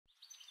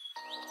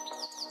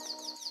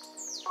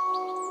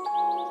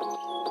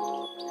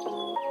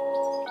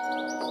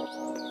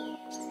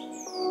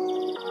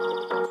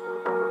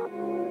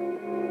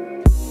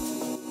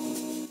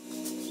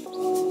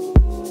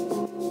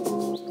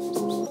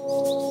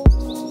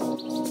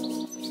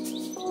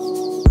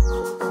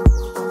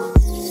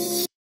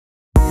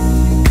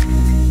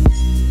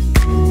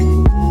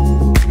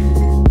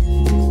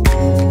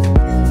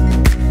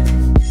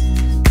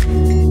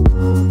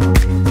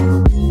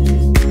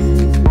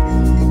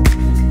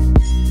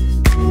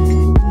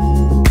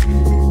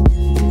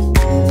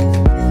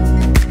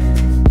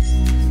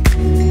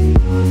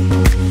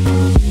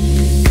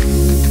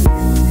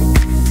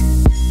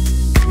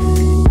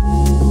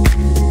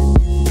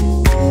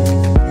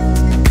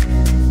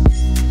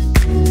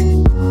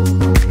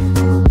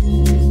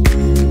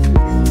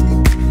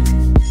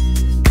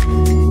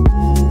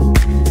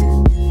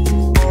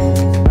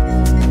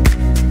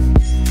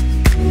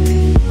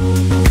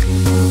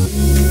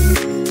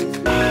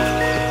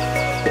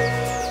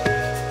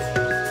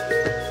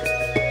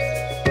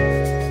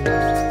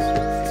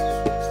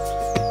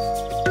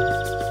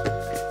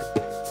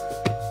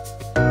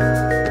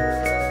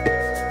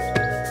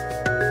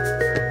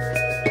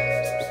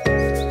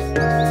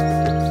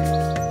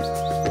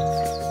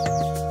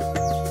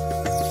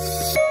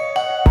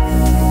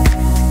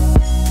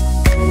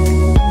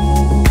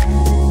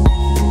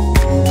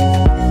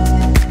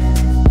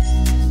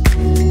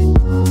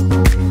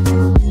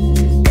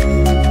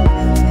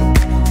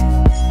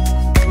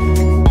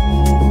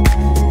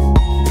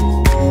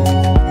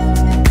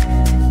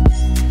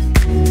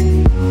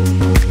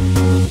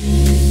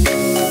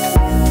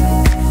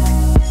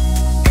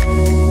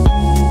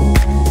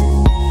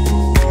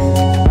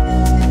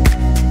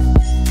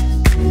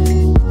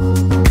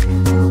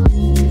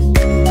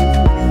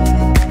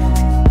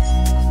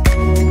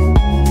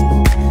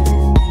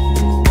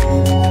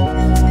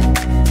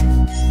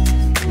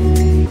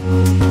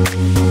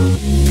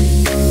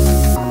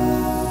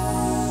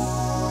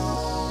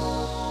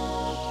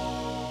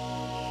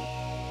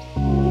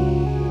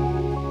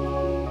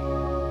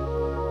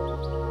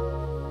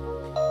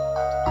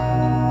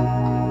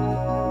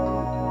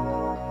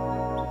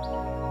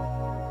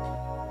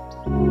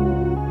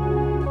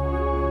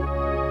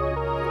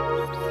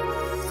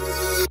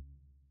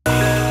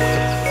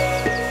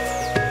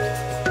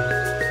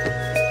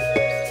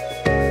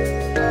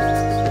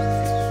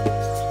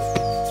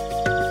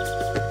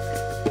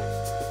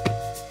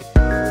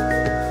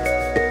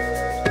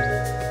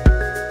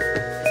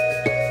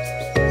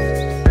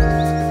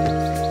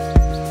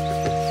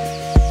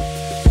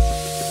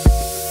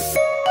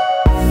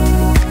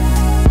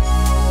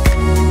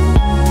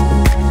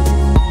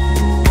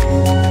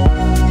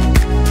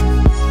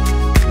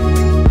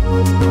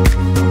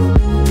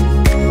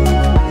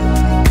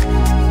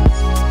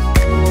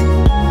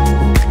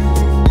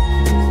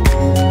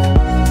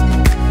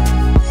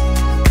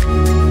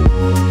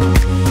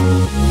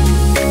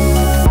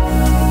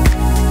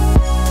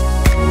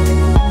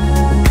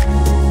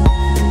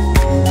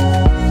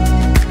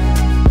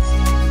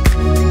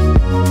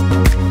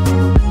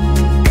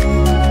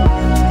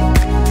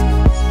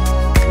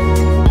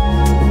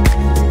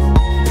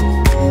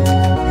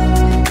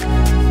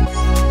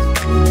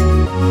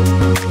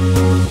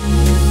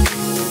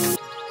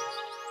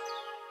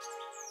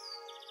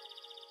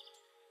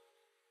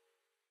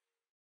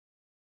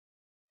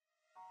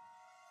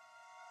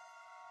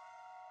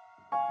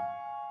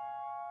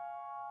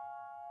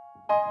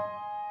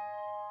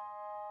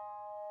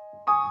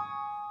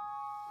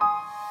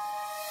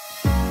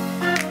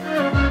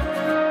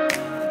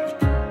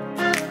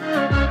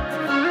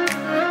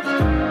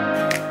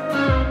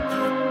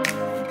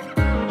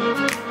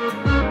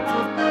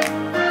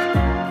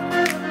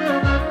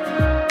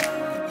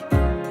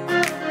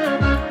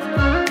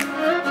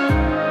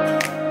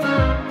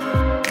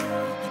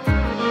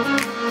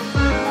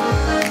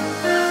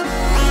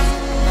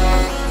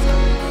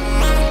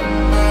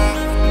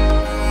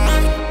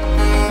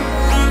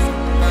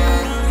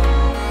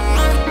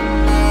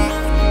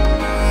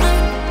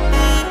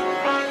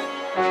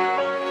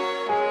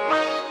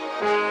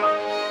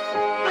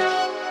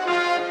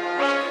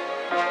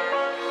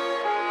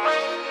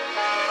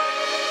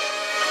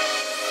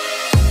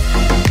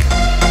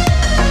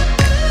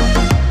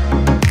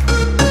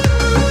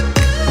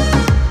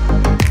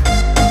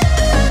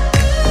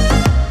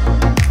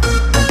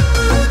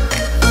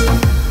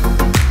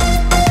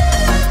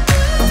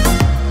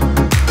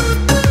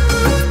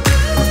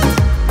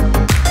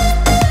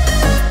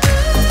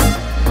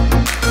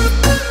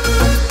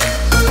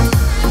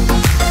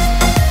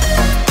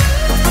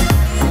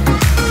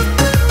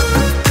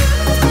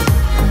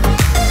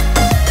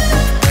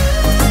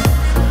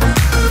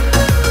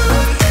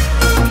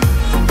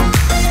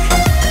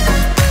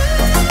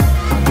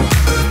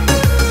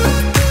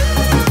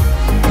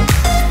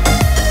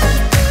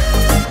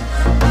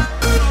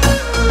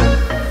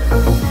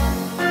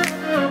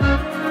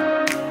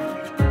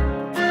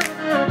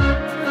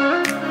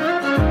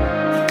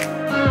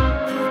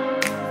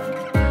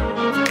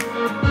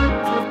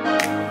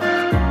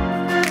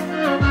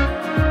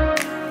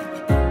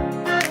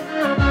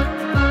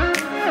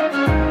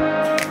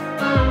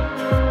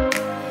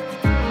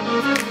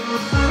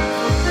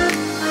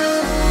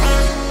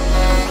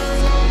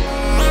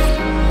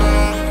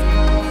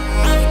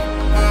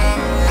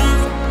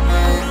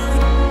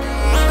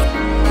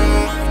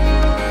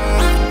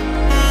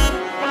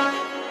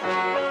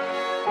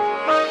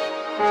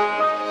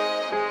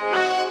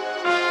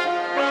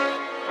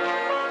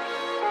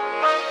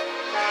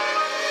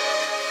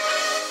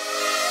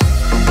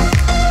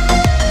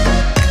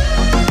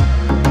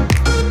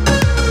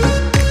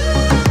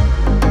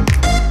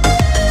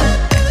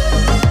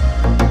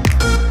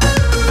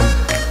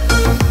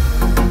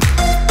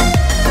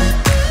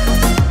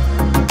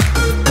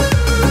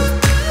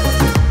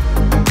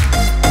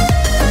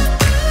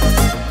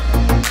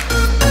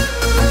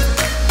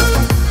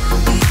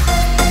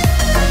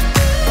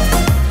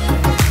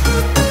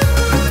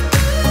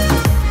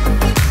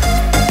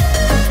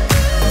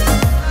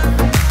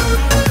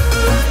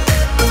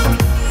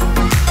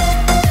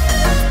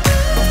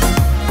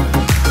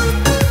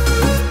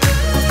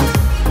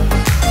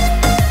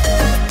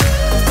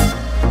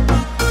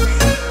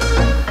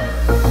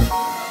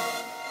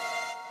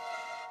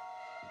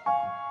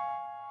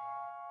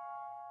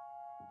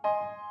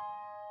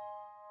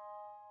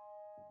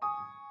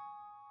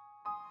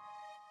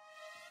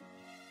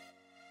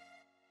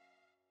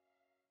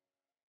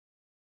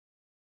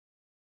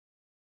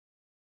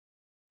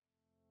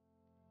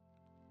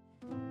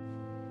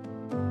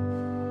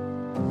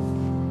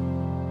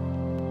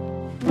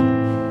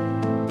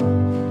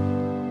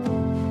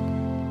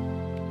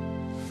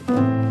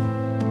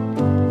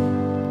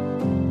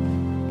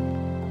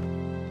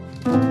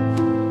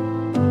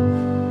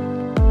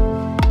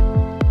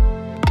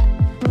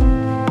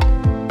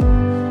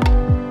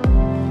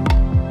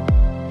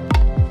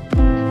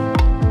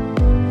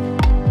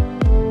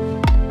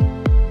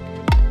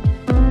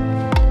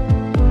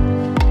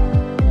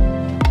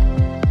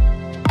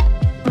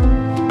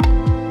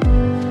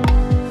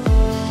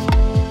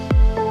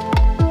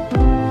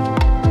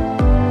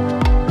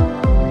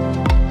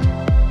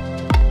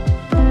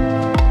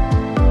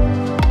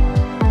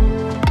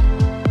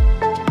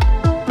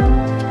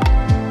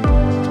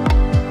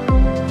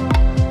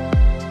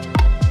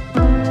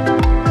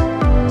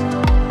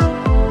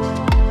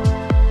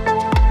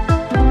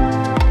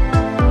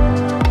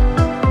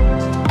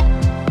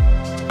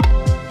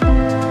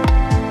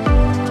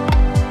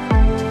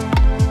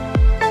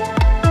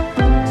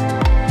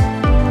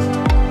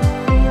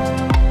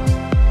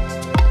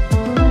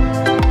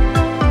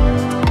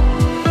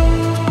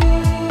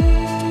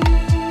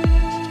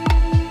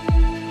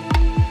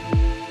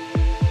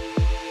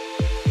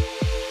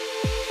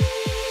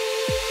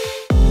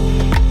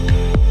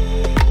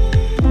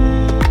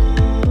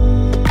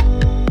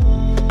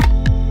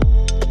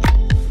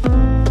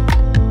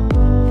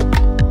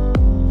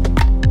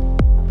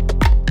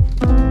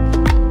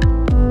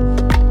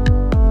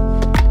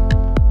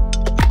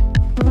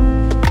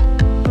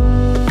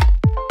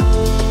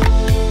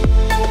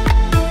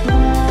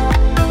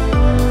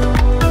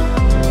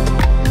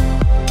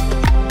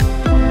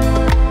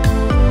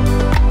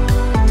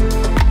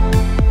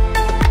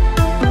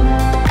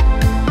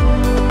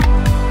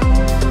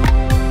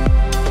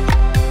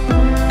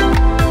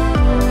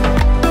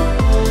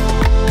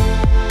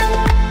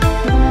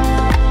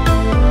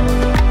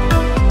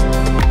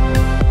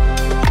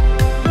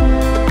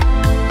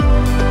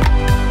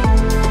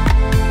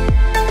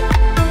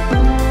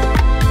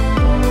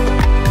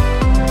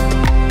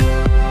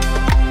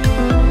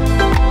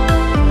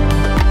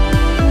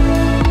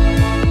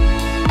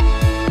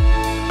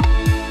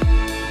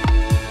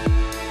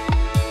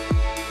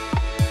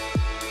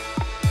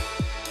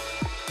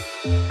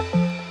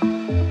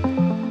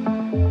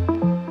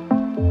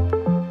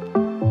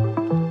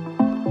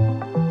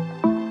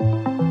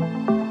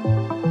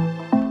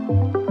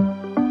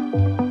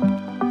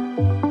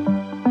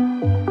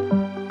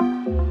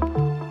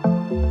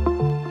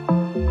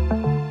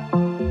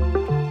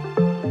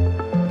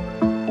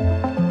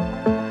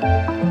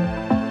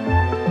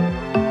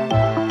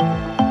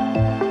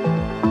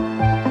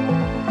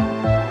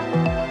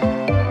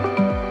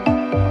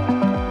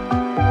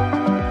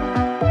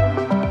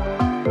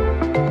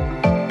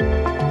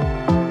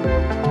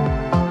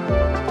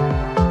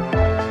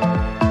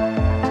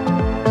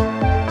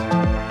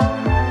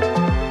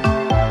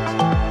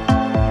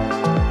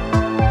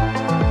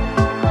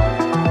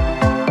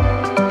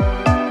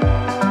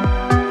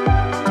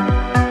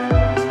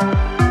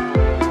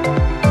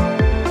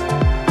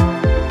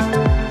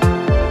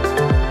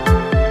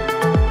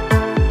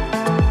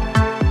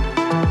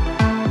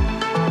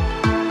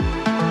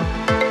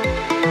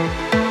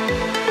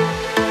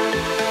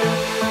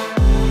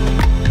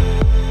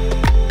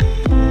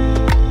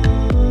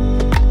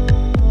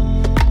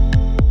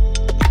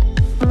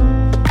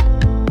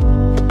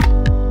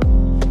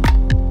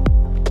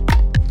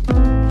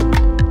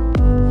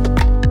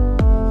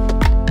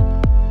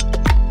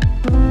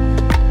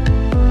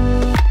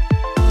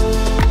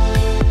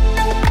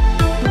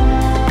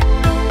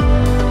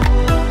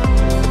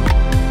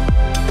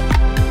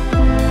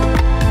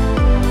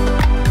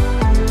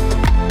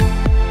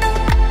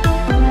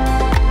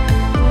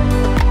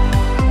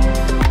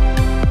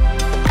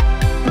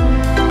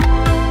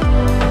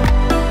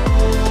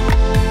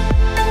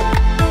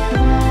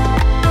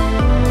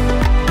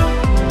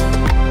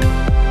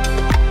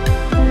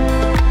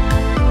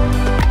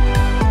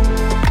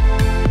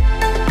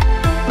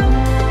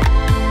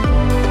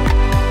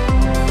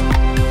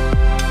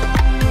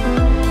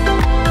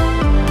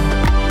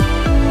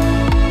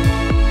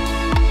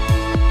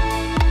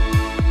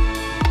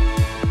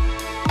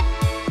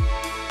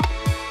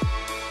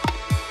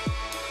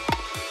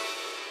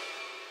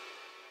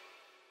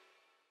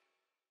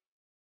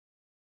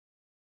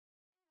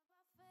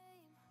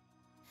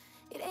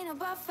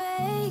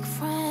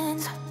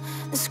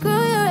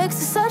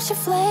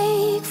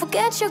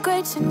Forget your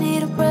grades and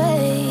need a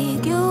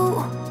break.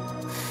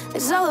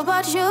 It's all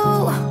about you,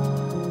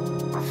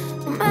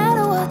 no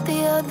matter what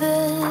the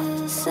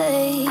others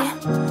say.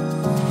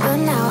 But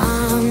now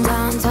I'm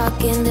done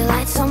talking, the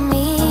lights on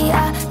me.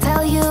 I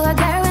tell you, I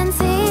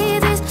guarantee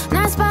this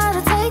night's about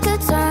to take a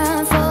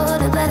turn for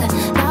the better.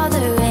 Now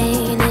the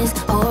rain is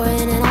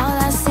pouring and all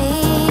I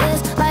see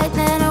is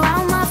lightning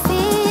around my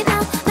feet.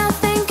 Now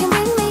nothing can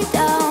bring me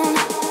down.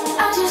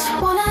 I just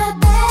wanna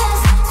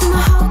dance till my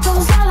heart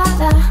goes la la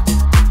la.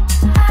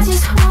 I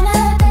just wanna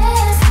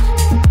dance.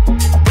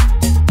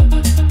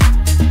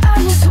 I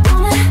just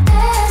wanna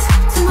dance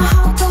till my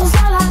heart goes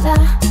la la la.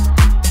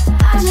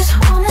 I just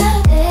wanna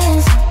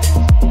dance.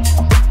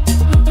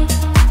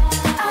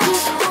 I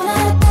just wanna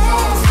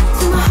dance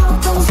till my heart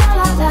goes la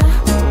la la.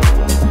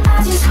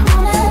 I just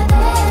wanna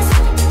dance.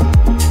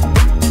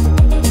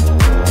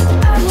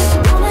 I just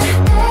wanna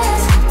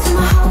dance till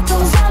my heart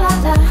goes la la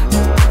la.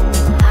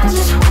 I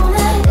just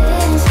wanna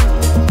dance.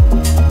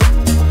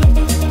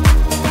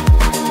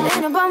 It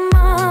ain't about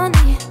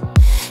money,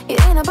 it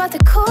ain't about the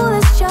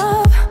coolest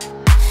job.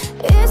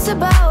 It's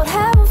about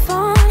having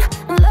fun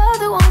and love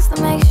the ones that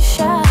makes you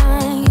shine.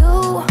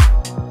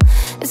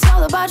 It's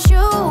all about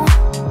you,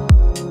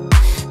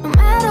 no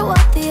matter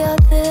what the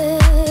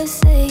others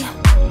say.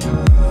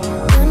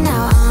 But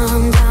now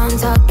I'm done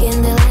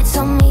talking, the lights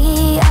on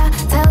me. I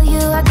tell you,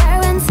 I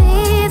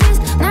guarantee this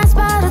night's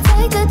about to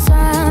take a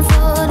turn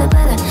for the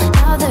better.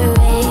 Now the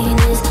rain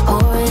is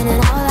pouring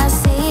and all I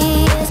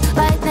see is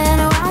lightning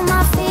around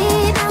my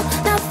feet. Now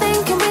nothing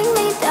can bring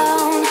me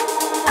down.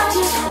 I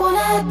just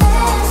wanna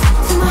dance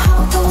till my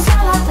heart goes la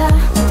la la.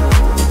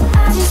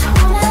 I just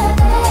wanna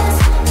dance.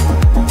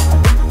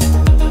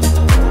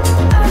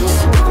 I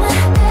just wanna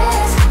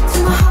dance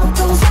till my heart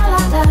goes la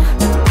la la.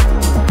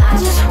 I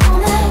just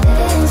wanna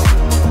dance.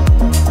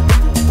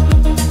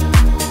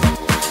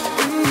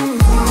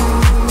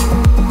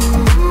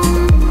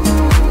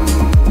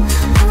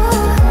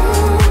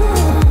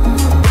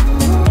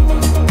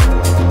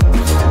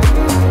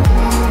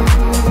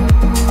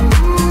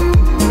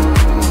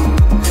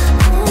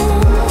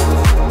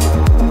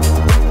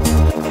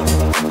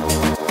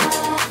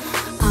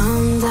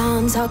 I'm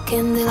done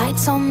talking, the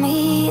lights on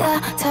me. I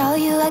tell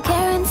you, I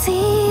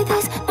guarantee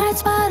this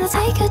night's about to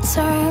take a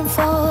turn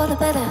for the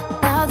better.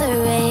 Now the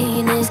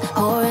rain is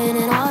pouring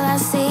and all I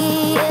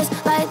see is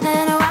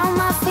lightning around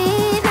my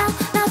feet. Now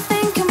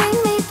nothing can bring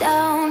me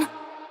down.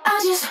 I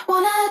just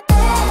wanna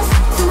dance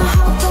till my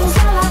heart goes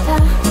la la la.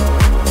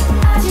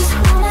 I just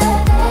wanna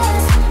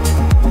dance.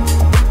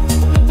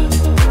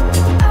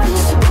 I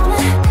just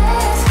wanna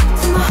dance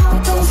till my heart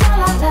goes la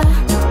la la.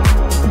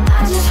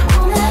 I just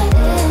wanna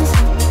dance.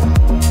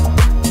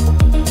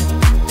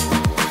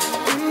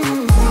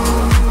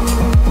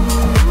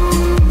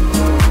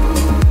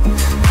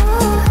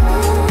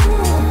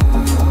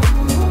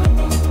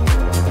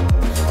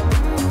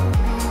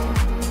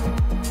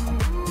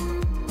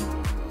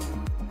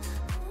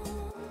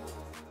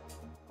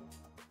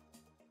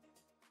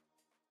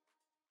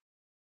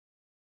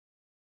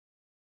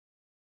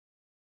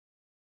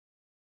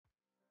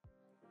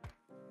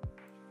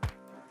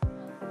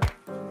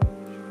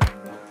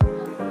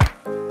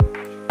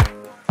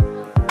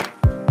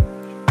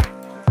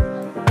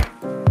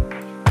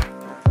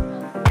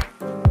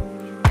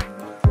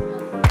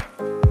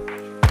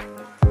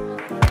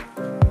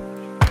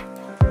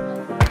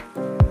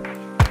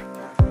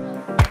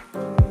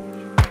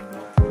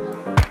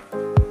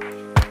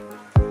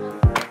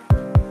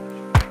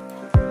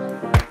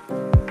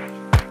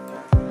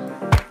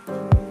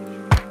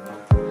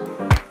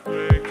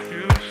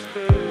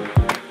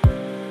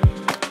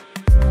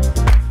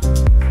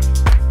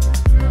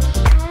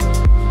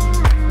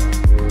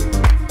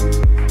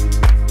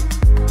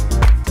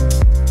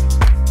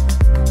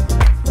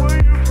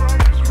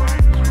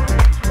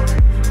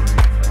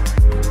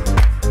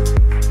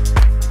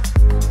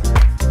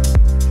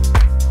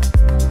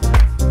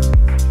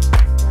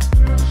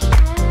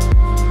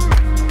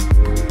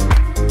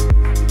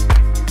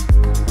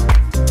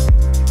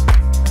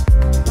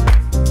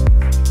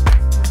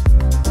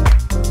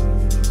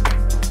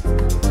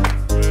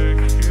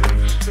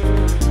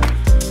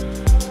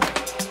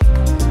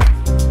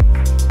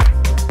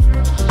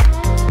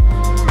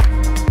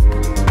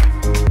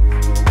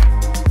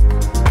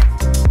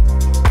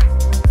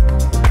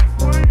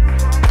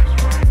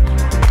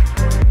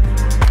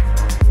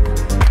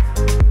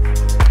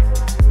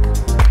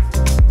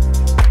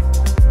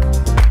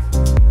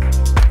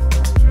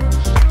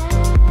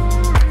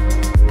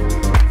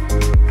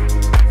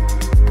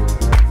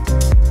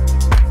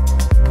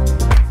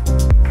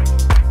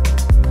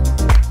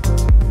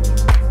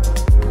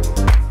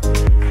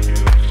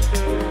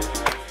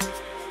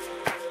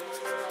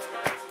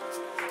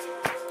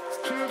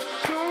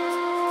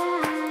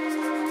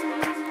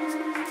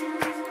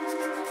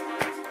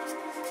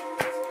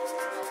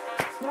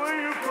 Where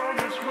you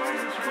promise, where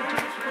you